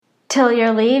Till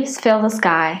Your Leaves Fill the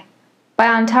Sky by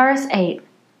Antares 8.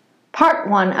 Part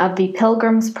 1 of The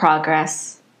Pilgrim's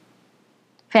Progress.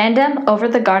 Fandom over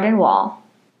the garden wall.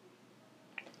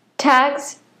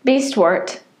 Tags,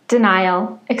 Beastwort,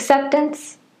 Denial,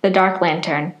 Acceptance, The Dark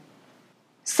Lantern.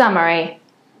 Summary.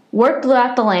 Wort blew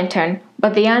out the lantern,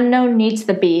 but the unknown needs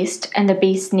the beast, and the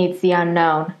beast needs the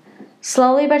unknown.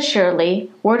 Slowly but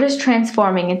surely, Wort is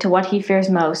transforming into what he fears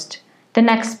most, the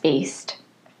next beast.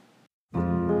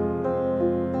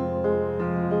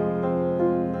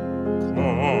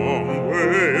 Come,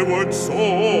 wayward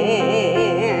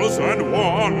souls, and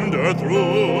wander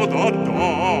through the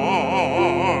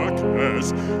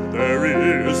darkness.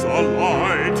 There is a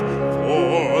light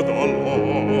for the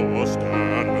lost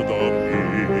and the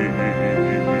meek.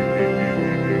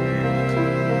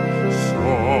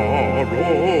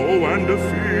 Sorrow and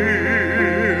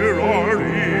fear are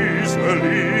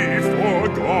easily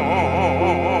forgotten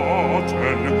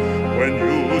when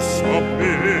you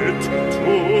submit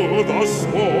to the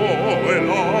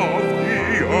soil of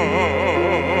the earth.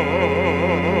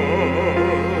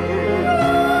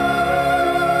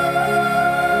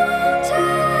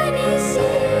 Tiny seed.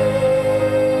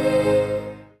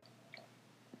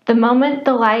 The moment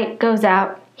the light goes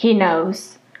out, he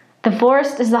knows. The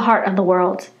forest is the heart of the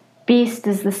world. Beast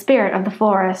is the spirit of the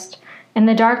forest, and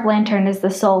the dark lantern is the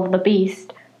soul of the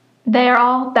beast. They are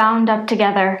all bound up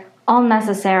together, all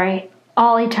necessary,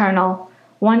 all eternal.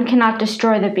 One cannot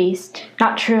destroy the beast,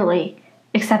 not truly,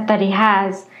 except that he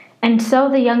has. And so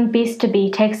the young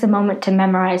beast-to-be takes a moment to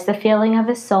memorize the feeling of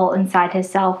his soul inside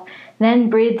himself, then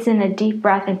breathes in a deep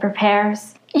breath and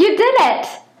prepares. You did it!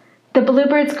 The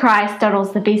bluebird's cry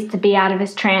startles the beast-to-be out of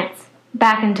his trance,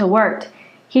 back into Wort.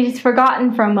 He's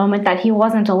forgotten for a moment that he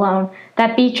wasn't alone,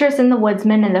 that Beatrice and the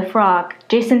woodsman and the frog,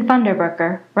 Jason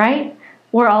Funderburker, right?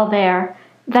 Were all there.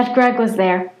 That Greg was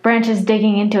there, branches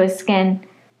digging into his skin.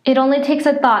 It only takes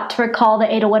a thought to recall the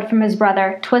Edelwood from his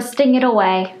brother, twisting it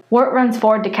away. Wort runs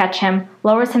forward to catch him,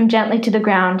 lowers him gently to the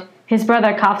ground. His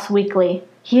brother coughs weakly.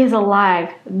 He is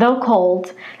alive, though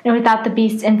cold, and without the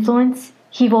beast's influence,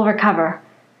 he will recover.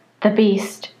 The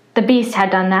beast had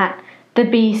done that. The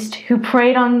beast who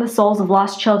preyed on the souls of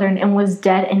lost children and was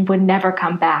dead and would never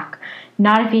come back.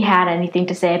 Not if he had anything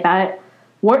to say about it.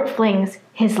 Wort flings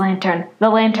his lantern, the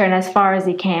lantern as far as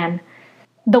he can.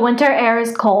 The winter air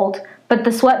is cold, but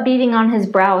the sweat beading on his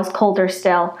brow is colder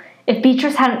still. If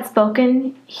Beatrice hadn't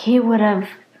spoken, he would have...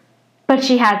 But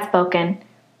she had spoken.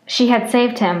 She had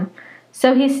saved him.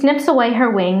 So he snips away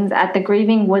her wings as the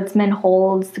grieving woodsman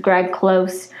holds Greg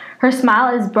close. Her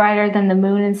smile is brighter than the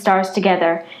moon and stars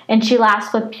together, and she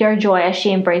laughs with pure joy as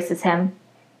she embraces him.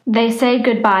 They say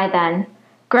goodbye then.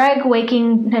 Greg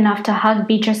waking enough to hug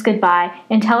Beatrice goodbye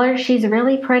and tell her she's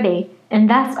really pretty, and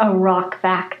that's a rock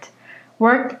fact.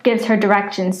 Wort gives her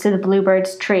directions to the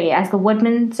bluebird's tree as the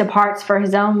woodman departs for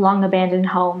his own long-abandoned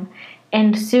home,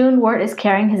 and soon Wort is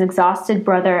carrying his exhausted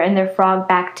brother and their frog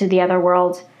back to the other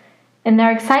world. In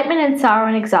their excitement and sorrow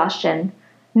and exhaustion,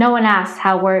 no one asks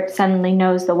how Wort suddenly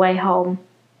knows the way home.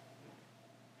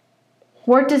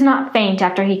 Wort does not faint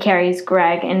after he carries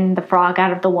Greg and the frog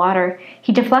out of the water.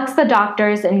 He deflects the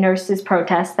doctors' and nurses'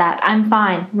 protests that, I'm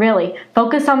fine, really,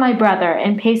 focus on my brother,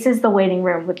 and paces the waiting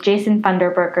room with Jason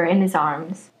Funderburker in his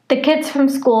arms. The kids from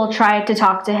school try to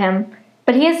talk to him,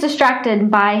 but he is distracted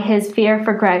by his fear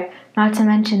for Greg, not to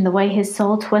mention the way his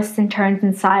soul twists and turns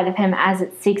inside of him as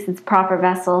it seeks its proper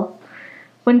vessel.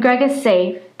 When Greg is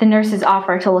safe, the nurses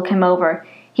offer to look him over.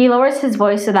 He lowers his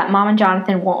voice so that Mom and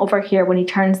Jonathan won't overhear when he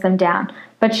turns them down,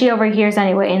 but she overhears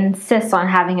anyway and insists on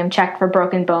having him checked for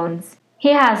broken bones.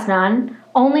 He has none,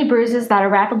 only bruises that are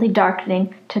rapidly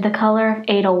darkening to the color of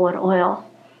Edelwood oil.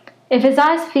 If his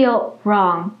eyes feel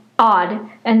wrong, odd,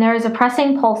 and there is a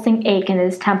pressing, pulsing ache in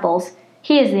his temples,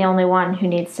 he is the only one who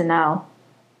needs to know.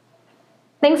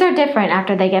 Things are different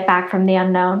after they get back from the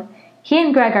unknown. He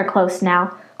and Greg are close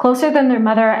now, closer than their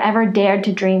mother ever dared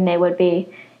to dream they would be.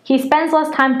 He spends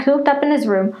less time cooped up in his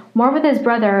room, more with his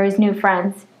brother or his new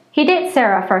friends. He dates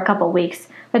Sarah for a couple weeks,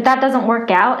 but that doesn't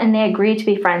work out and they agree to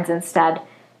be friends instead.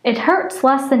 It hurts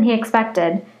less than he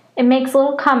expected. It makes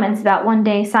little comments about one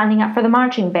day signing up for the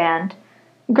marching band.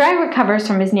 Greg recovers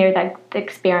from his near-death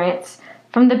experience,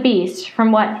 from the beast,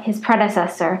 from what his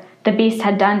predecessor, the beast,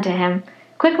 had done to him,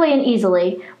 quickly and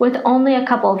easily, with only a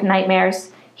couple of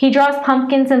nightmares. He draws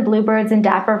pumpkins and bluebirds and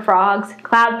dapper frogs,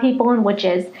 cloud people and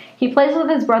witches. He plays with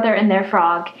his brother and their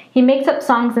frog. He makes up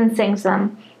songs and sings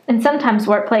them. And sometimes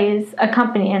Wort plays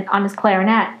accompaniment on his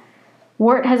clarinet.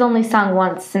 Wort has only sung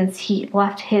once since he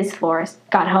left his forest,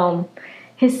 got home.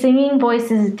 His singing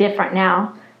voice is different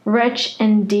now, rich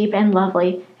and deep and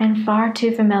lovely, and far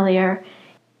too familiar.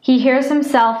 He hears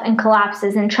himself and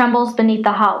collapses and trembles beneath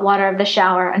the hot water of the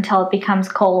shower until it becomes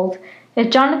cold. If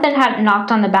Jonathan hadn't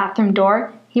knocked on the bathroom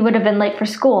door, he would have been late for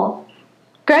school.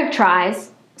 Greg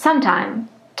tries, sometime,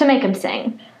 to make him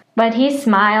sing. But he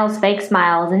smiles, fake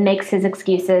smiles, and makes his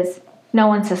excuses. No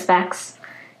one suspects.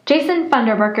 Jason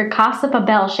Funderburker coughs up a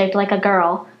bell shaped like a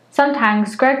girl.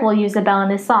 Sometimes Greg will use the bell in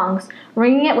his songs,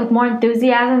 ringing it with more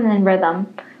enthusiasm than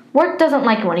rhythm. Wirt doesn't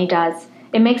like it when he does.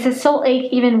 It makes his soul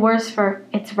ache even worse for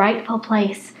its rightful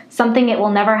place, something it will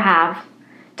never have.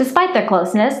 Despite their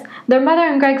closeness, their mother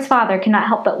and Greg's father cannot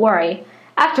help but worry.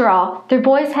 After all, their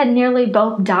boys had nearly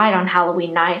both died on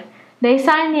Halloween night. They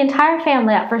signed the entire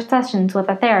family up for sessions with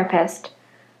a therapist.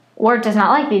 Wirt does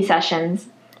not like these sessions.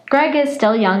 Greg is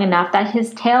still young enough that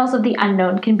his tales of the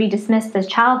unknown can be dismissed as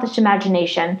childish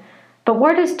imagination, but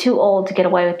Wirt is too old to get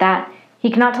away with that.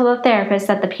 He cannot tell the therapist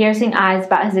that the piercing eyes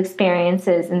about his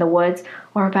experiences in the woods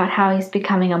or about how he's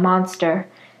becoming a monster.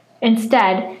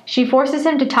 Instead, she forces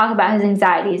him to talk about his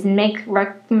anxieties and make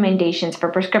recommendations for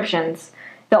prescriptions.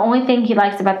 The only thing he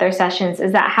likes about their sessions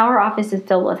is that how her office is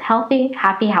filled with healthy,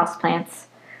 happy houseplants.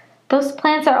 Those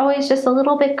plants are always just a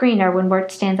little bit greener when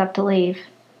Wirt stands up to leave.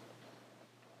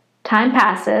 Time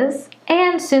passes,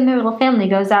 and soon their little family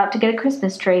goes out to get a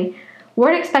Christmas tree.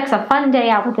 Wirt expects a fun day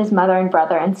out with his mother and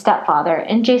brother and stepfather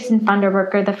and Jason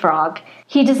Funderburker the frog.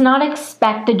 He does not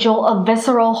expect the jolt of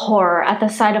visceral horror at the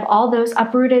sight of all those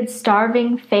uprooted,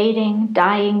 starving, fading,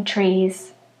 dying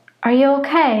trees. "Are you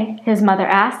okay?" his mother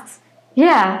asks.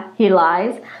 "Yeah," he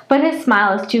lies, but his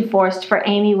smile is too forced for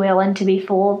Amy Whalen to be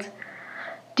fooled.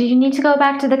 "Do you need to go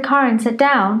back to the car and sit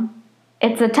down?"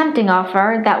 It's a tempting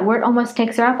offer that Wirt almost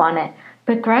takes her up on it,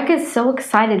 but Greg is so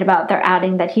excited about their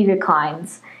outing that he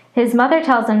declines. His mother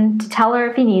tells him to tell her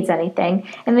if he needs anything,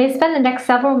 and they spend the next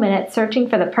several minutes searching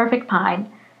for the perfect pine.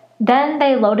 Then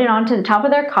they load it onto the top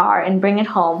of their car and bring it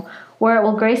home, where it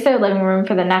will grace their living room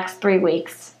for the next 3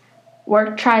 weeks.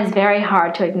 Wirt tries very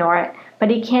hard to ignore it, but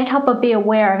he can't help but be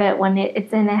aware of it when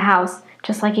it's in the house,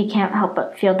 just like he can't help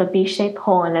but feel the B-shaped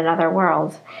hole in another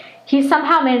world. He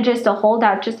somehow manages to hold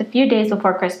out just a few days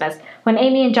before Christmas, when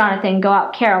Amy and Jonathan go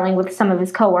out caroling with some of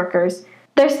his co-workers.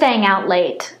 They're staying out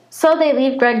late, so they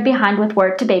leave Greg behind with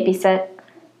Wirt to babysit.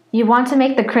 "You want to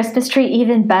make the Christmas tree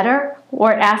even better?"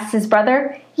 Wirt asks his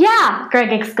brother. "Yeah!"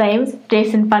 Greg exclaims.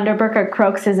 Jason Funderburker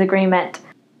croaks his agreement.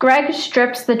 Greg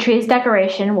strips the tree's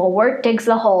decoration while Wirt digs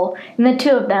the hole, and the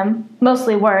two of them,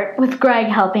 mostly Wirt, with Greg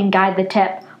helping guide the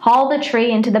tip, haul the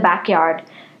tree into the backyard.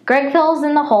 Greg fills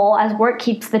in the hole as Wirt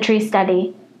keeps the tree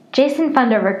steady. Jason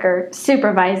Funderburker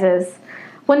supervises.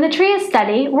 When the tree is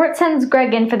steady, Wirt sends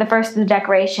Greg in for the first of the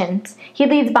decorations. He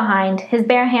leads behind, his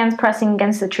bare hands pressing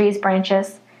against the tree's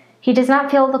branches. He does not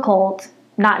feel the cold.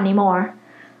 Not anymore.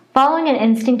 Following an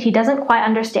instinct he doesn't quite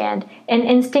understand, an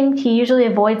instinct he usually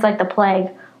avoids like the plague,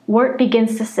 Wirt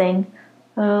begins to sing,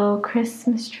 "Oh,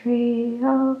 Christmas tree,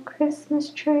 oh, Christmas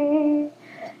tree."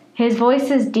 His voice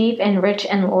is deep and rich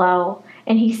and low,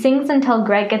 and he sings until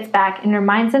Greg gets back and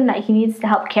reminds him that he needs to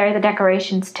help carry the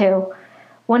decorations too.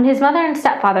 When his mother and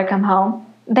stepfather come home,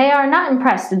 they are not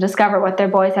impressed to discover what their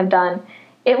boys have done.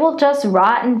 "It will just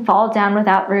rot and fall down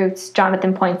without roots,"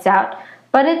 Jonathan points out,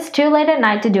 but it's too late at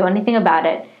night to do anything about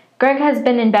it. Greg has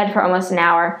been in bed for almost an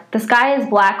hour. The sky is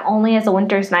black only as a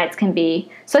winter's nights can be,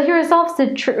 so he resolves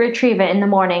to retrieve it in the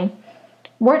morning.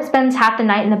 Wirt spends half the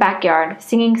night in the backyard,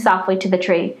 singing softly to the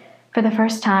tree. For the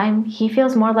first time, he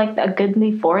feels more like a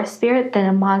goodly forest spirit than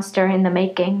a monster in the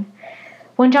making.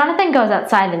 When Jonathan goes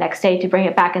outside the next day to bring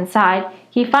it back inside,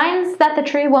 he finds that the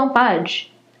tree won't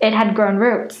budge. It had grown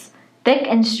roots, thick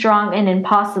and strong and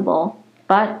impossible,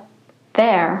 but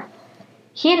there.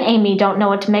 He and Amy don't know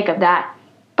what to make of that,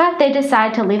 but they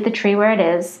decide to leave the tree where it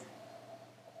is.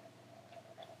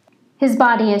 His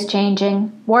body is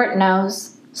changing. Wirt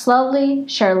knows. Slowly,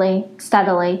 surely,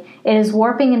 steadily, it is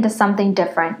warping into something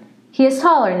different. He is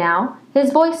taller now,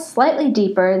 his voice slightly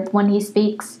deeper when he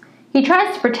speaks. He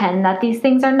tries to pretend that these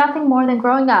things are nothing more than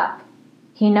growing up.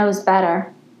 He knows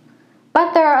better.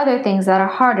 But there are other things that are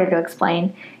harder to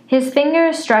explain. His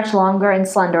fingers stretch longer and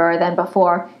slenderer than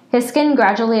before. His skin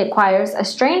gradually acquires a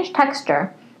strange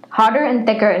texture, harder and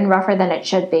thicker and rougher than it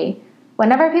should be.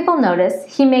 Whenever people notice,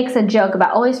 he makes a joke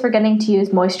about always forgetting to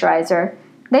use moisturizer.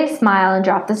 They smile and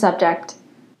drop the subject.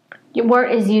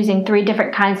 Wirt is using 3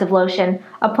 different kinds of lotion,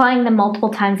 applying them multiple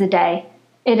times a day.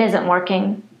 It isn't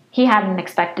working. He hadn't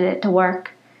expected it to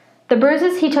work. The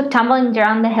bruises he took tumbling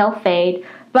down the hill fade,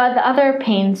 but the other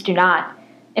pains do not.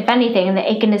 If anything, the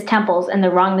ache in his temples and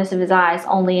the wrongness of his eyes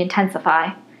only intensify.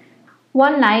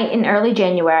 One night in early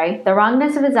January, the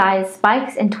wrongness of his eyes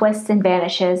spikes and twists and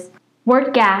vanishes.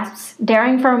 Wirt gasps,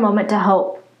 daring for a moment to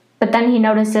hope. But then he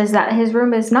notices that his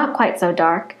room is not quite so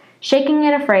dark. Shaking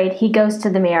and afraid, he goes to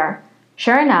the mirror.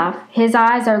 Sure enough, his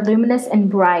eyes are luminous and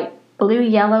bright, blue,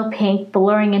 yellow, pink,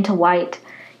 blurring into white.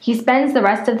 He spends the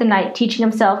rest of the night teaching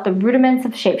himself the rudiments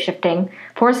of shapeshifting,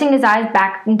 forcing his eyes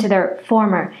back into their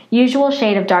former, usual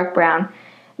shade of dark brown.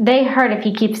 They hurt if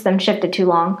he keeps them shifted too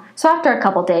long, so after a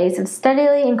couple days of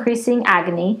steadily increasing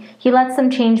agony, he lets them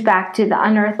change back to the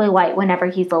unearthly light whenever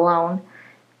he's alone.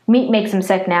 Meat makes him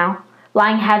sick now,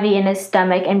 lying heavy in his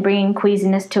stomach and bringing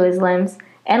queasiness to his limbs.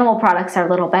 Animal products are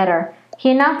little better. He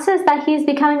announces that he is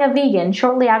becoming a vegan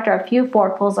shortly after a few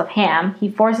forkfuls of ham he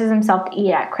forces himself to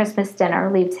eat at Christmas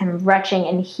dinner leaves him retching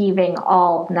and heaving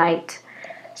all night.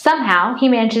 Somehow, he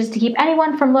manages to keep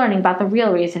anyone from learning about the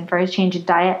real reason for his change in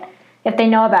diet. If they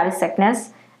know about his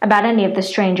sickness, about any of the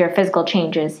stranger physical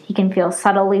changes, he can feel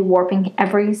subtly warping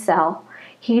every cell.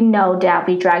 He can no doubt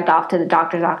be dragged off to the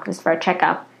doctor's office for a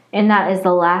checkup, and that is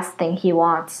the last thing he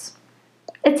wants.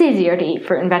 It's easier to eat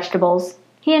fruit and vegetables.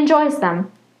 He enjoys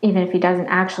them, even if he doesn't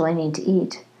actually need to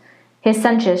eat. His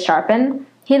senses sharpen.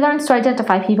 He learns to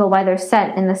identify people by their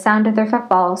scent and the sound of their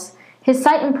footfalls. His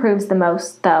sight improves the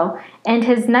most, though, and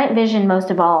his night vision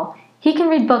most of all. He can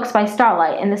read books by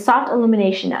starlight in the soft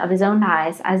illumination of his own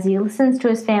eyes as he listens to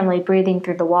his family breathing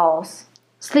through the walls.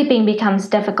 Sleeping becomes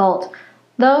difficult,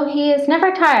 though he is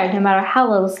never tired no matter how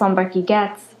little slumber he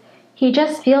gets. He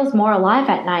just feels more alive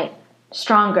at night,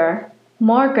 stronger,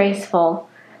 more graceful.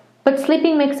 But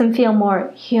sleeping makes him feel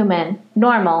more human,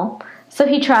 normal, so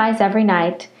he tries every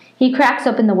night. He cracks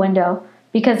open the window,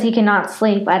 because he cannot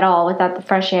sleep at all without the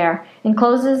fresh air, and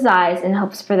closes his eyes and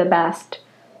hopes for the best.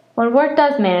 When Wirt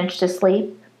does manage to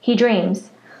sleep, he dreams.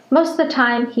 Most of the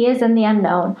time, he is in the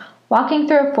unknown, walking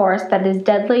through a forest that is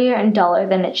deadlier and duller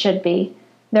than it should be.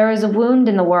 There is a wound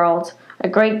in the world, a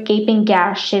great gaping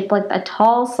gash shaped like a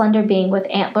tall, slender being with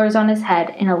antlers on his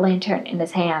head and a lantern in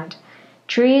his hand.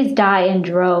 Trees die in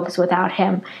droves without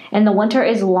him, and the winter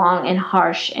is long and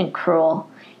harsh and cruel.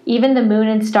 Even the moon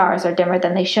and stars are dimmer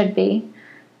than they should be.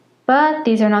 But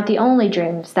these are not the only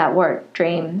dreams that Wirt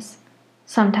dreams.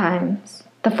 Sometimes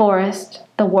the forest,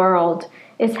 the world,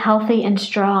 is healthy and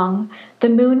strong. The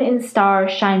moon and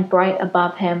stars shine bright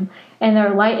above him, and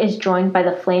their light is joined by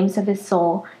the flames of his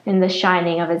soul and the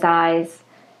shining of his eyes.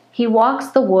 He walks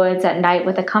the woods at night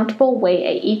with a comfortable weight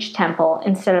at each temple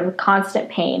instead of constant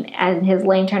pain and his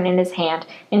lantern in his hand,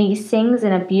 and he sings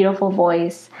in a beautiful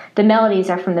voice. The melodies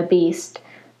are from the beast,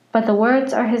 but the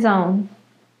words are his own.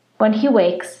 When he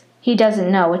wakes, he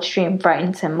doesn't know which dream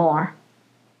frightens him more.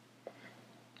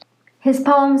 His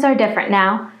poems are different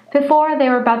now. Before, they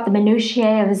were about the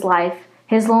minutiae of his life,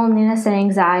 his loneliness and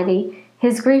anxiety,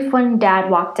 his grief when Dad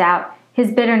walked out,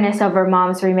 his bitterness over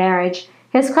Mom's remarriage,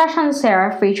 his crush on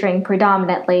Sarah featuring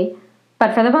predominantly,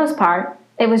 but for the most part,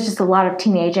 it was just a lot of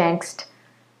teenage angst.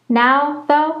 Now,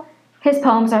 though, his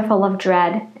poems are full of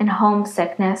dread and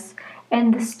homesickness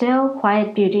and the still,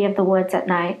 quiet beauty of the woods at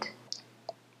night.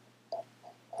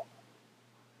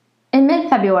 In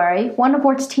mid-February, one of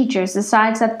Wirt's teachers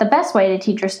decides that the best way to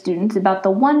teach her students about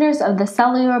the wonders of the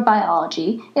cellular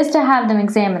biology is to have them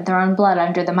examine their own blood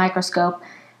under the microscope.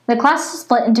 The class is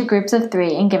split into groups of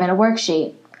 3 and given a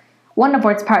worksheet. One of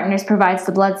Wirt's partners provides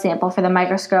the blood sample for the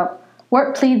microscope.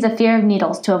 Wirt pleads a fear of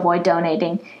needles to avoid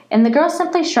donating, and the girl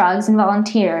simply shrugs and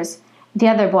volunteers. The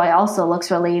other boy also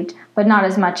looks relieved, but not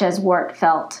as much as Wirt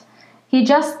felt. He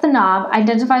adjusts the knob,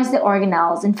 identifies the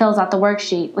organelles, and fills out the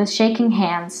worksheet with shaking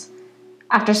hands.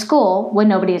 After school, when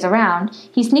nobody is around,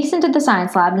 he sneaks into the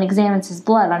science lab and examines his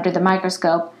blood under the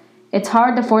microscope. It's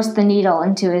hard to force the needle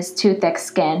into his too thick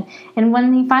skin, and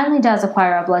when he finally does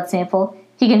acquire a blood sample,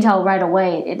 he can tell right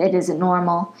away it isn't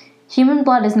normal. Human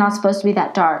blood is not supposed to be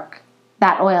that dark,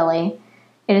 that oily.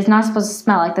 It is not supposed to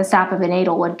smell like the sap of an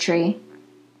edelwood tree.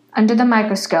 Under the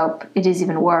microscope, it is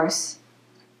even worse.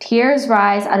 Tears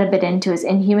rise out of it into his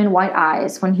inhuman white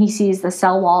eyes when he sees the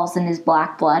cell walls in his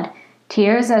black blood,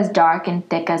 tears as dark and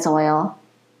thick as oil.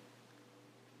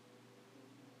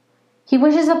 He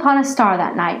wishes upon a star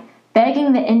that night,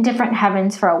 begging the indifferent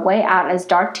heavens for a way out as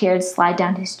dark tears slide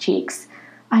down his cheeks.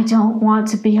 "I don't want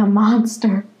to be a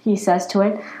monster," he says to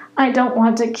it. "I don't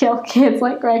want to kill kids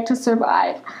like Greg to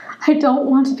survive. I don't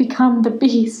want to become the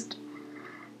beast."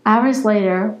 Hours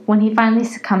later, when he finally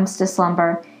succumbs to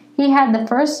slumber, he had the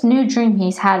first new dream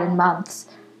he's had in months.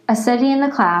 A city in the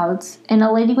clouds, and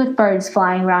a lady with birds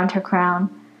flying round her crown.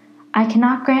 "I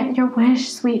cannot grant your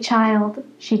wish, sweet child,"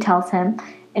 she tells him,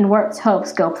 and Wirt's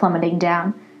hopes go plummeting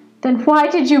down. "Then why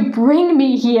did you bring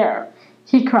me here?"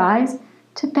 he cries.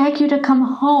 "To beg you to come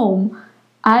home."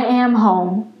 "I am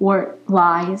home," Wirt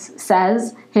lies,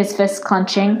 says, his fists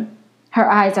clenching. Her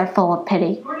eyes are full of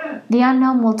pity. "The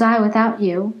unknown will die without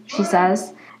you," she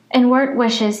says. And Wirt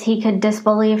wishes he could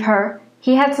disbelieve her.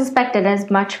 He had suspected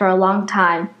as much for a long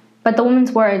time, but the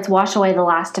woman's words wash away the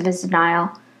last of his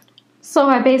denial. "So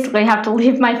I basically have to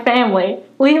leave my family,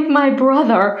 leave my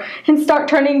brother, and start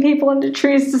turning people into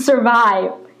trees to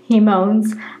survive," he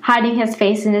moans, hiding his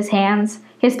face in his hands.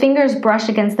 His fingers brush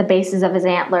against the bases of his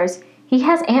antlers. He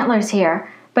has antlers here,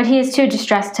 but he is too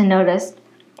distressed to notice.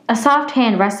 A soft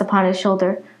hand rests upon his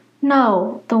shoulder.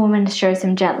 "No," the woman assures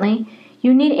him gently.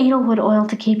 "You need Edelwood oil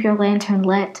to keep your lantern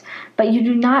lit, but you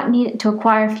do not need it to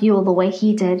acquire fuel the way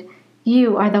he did.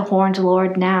 You are the Horned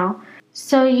Lord now.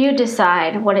 So you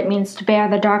decide what it means to bear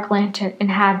the Dark Lantern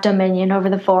and have dominion over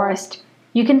the forest.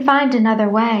 You can find another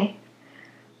way."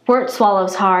 Wirt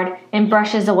swallows hard and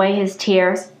brushes away his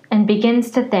tears and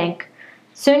begins to think.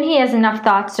 Soon he has enough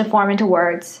thoughts to form into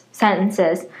words,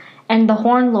 sentences, and the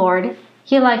Horned Lord,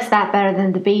 he likes that better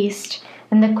than the beast,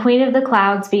 and the Queen of the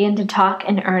Clouds begin to talk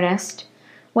in earnest.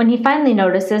 When he finally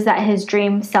notices that his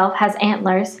dream self has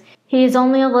antlers, he is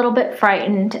only a little bit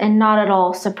frightened and not at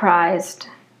all surprised.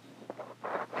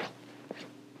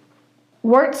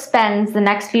 Wirt spends the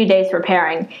next few days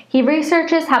preparing. He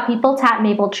researches how people tap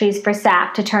maple trees for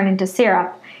sap to turn into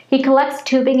syrup. He collects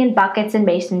tubing in buckets and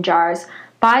mason jars,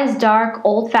 buys dark,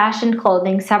 old-fashioned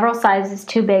clothing several sizes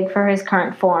too big for his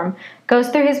current form, goes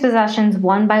through his possessions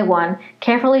one by one,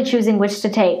 carefully choosing which to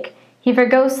take. He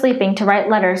forgoes sleeping to write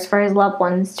letters for his loved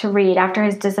ones to read after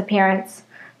his disappearance.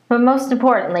 But most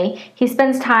importantly, he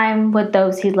spends time with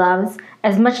those he loves,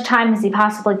 as much time as he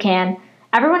possibly can.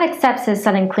 Everyone accepts his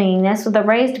sudden cleanliness with a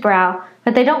raised brow,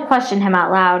 but they don't question him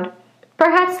out loud.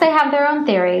 Perhaps they have their own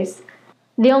theories.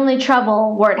 The only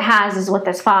trouble Wirt has is with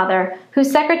his father,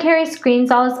 whose secretary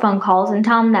screens all his phone calls and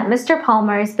tells him that Mr.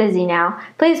 Palmer is busy now.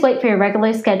 Please wait for your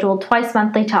regularly scheduled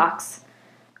twice-monthly talks.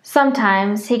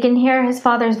 Sometimes he can hear his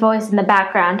father's voice in the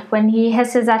background when he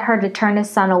hisses at her to turn his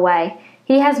son away.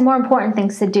 He has more important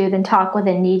things to do than talk with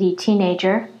a needy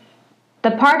teenager.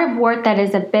 The part of Wirt that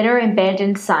is a bitter,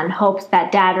 abandoned son hopes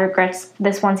that Dad regrets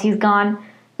this once he's gone.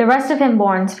 The rest of him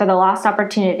mourns for the lost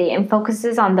opportunity and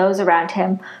focuses on those around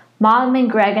him, Mom and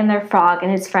Greg and their frog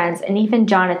and his friends, and even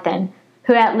Jonathan,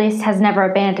 who at least has never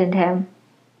abandoned him.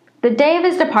 The day of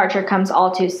his departure comes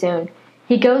all too soon.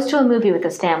 He goes to a movie with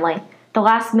his family, the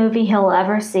last movie he'll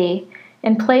ever see,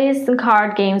 and plays some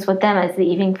card games with them as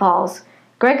the evening falls.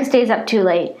 Greg stays up too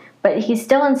late, but he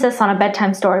still insists on a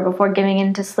bedtime story before giving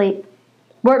in to sleep.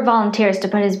 Wirt volunteers to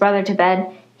put his brother to bed.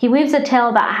 He weaves a tale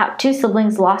about how two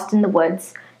siblings lost in the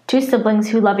woods, two siblings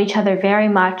who love each other very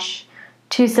much,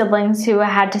 two siblings who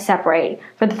had to separate,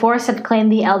 for the forest had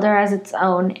claimed the elder as its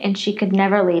own, and she could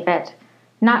never leave it.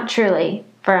 Not truly,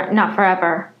 not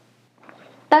forever.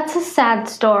 "That's a sad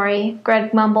story,"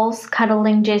 Greg mumbles,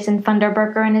 cuddling Jason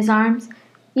Funderburker in his arms.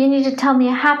 "You need to tell me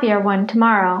a happier one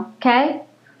tomorrow, okay?"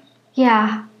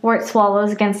 "Yeah," Wirt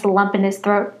swallows against the lump in his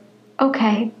throat.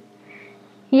 "Okay."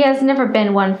 He has never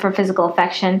been one for physical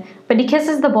affection, but he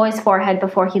kisses the boy's forehead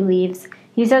before he leaves.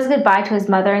 He says goodbye to his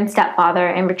mother and stepfather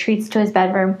and retreats to his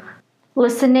bedroom,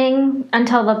 listening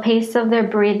until the pace of their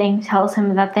breathing tells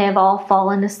him that they have all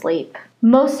fallen asleep.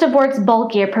 Most of Wirt's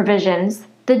bulkier provisions,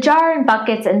 the jar and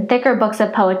buckets and thicker books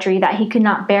of poetry that he could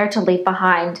not bear to leave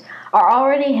behind, are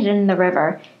already hidden in the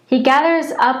river. He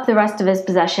gathers up the rest of his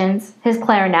possessions, his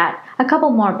clarinet, a couple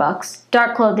more books,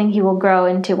 dark clothing he will grow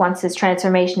into once his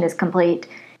transformation is complete.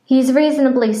 He's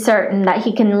reasonably certain that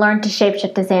he can learn to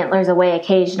shapeshift his antlers away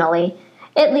occasionally,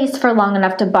 at least for long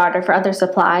enough to barter for other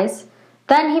supplies.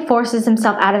 Then he forces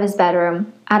himself out of his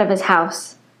bedroom, out of his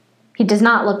house. He does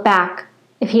not look back.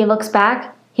 If he looks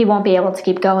back, he won't be able to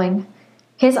keep going.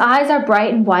 His eyes are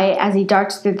bright and white as he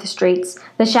darts through the streets.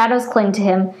 The shadows cling to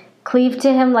him, cleave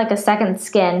to him like a second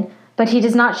skin, but he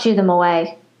does not shoo them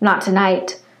away. Not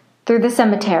tonight. Through the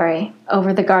cemetery,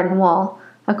 over the garden wall,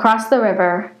 across the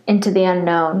river, into the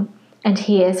unknown. And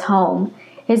he is home.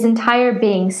 His entire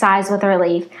being sighs with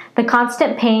relief. The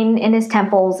constant pain in his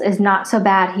temples is not so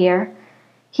bad here.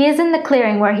 He is in the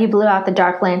clearing where he blew out the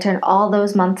dark lantern all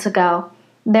those months ago.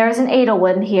 There is an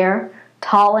Edelwood here,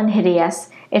 tall and hideous,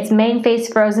 its main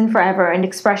face frozen forever, an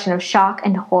expression of shock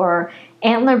and horror.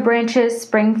 Antler branches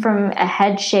spring from a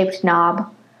head-shaped knob.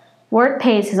 Wirt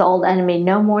pays his old enemy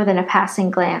no more than a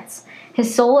passing glance.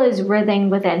 His soul is writhing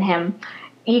within him,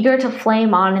 eager to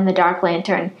flame on in the dark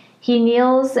lantern. He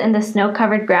kneels in the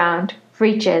snow-covered ground,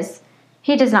 reaches.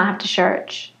 He does not have to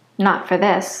search. Not for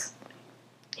this.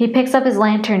 He picks up his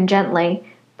lantern gently,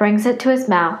 brings it to his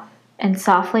mouth, and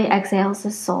softly exhales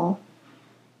his soul.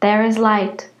 There is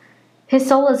light. His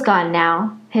soul is gone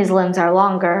now. His limbs are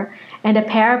longer, and a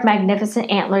pair of magnificent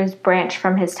antlers branch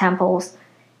from his temples.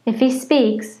 If he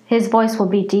speaks, his voice will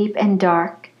be deep and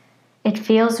dark. It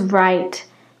feels right.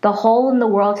 The hole in the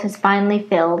world has finally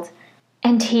filled,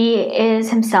 and he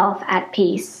is himself at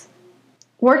peace.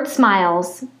 Wirt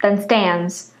smiles, then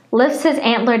stands, lifts his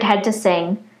antlered head to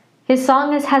sing. His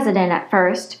song is hesitant at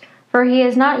first, for he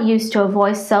is not used to a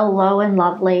voice so low and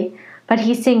lovely, but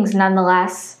he sings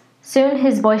nonetheless. Soon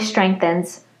his voice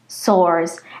strengthens,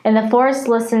 soars, and the forest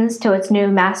listens to its new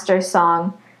master's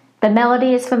song. The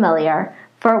melody is familiar,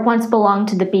 for it once belonged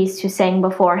to the beast who sang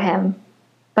before him.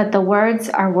 But the words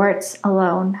are Wirt's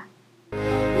alone.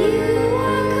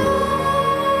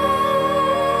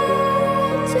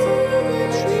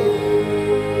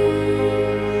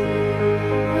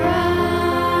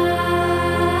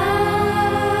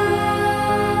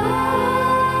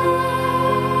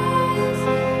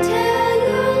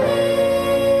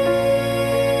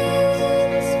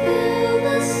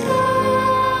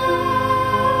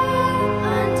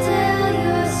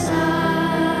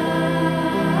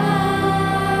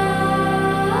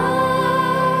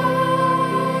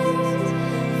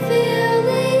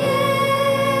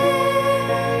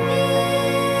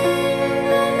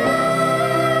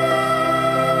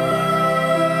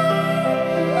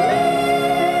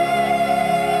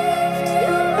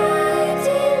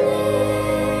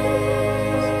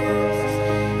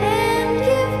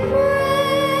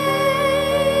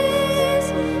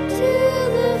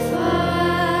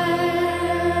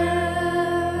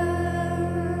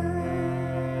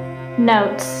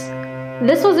 Notes.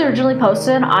 This was originally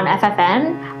posted on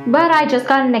FFN, but I just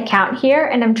got an account here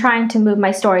and I'm trying to move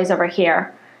my stories over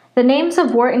here. The names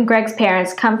of Wirt and Greg's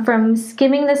parents come from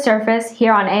skimming the surface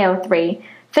here on AO3.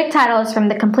 Fic title is from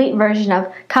the complete version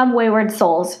of Come Wayward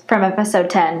Souls from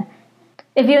episode 10.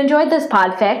 If you enjoyed this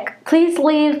podfic, please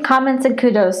leave comments and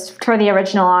kudos for the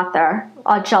original author,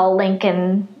 which I'll link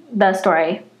in the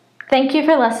story. Thank you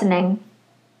for listening.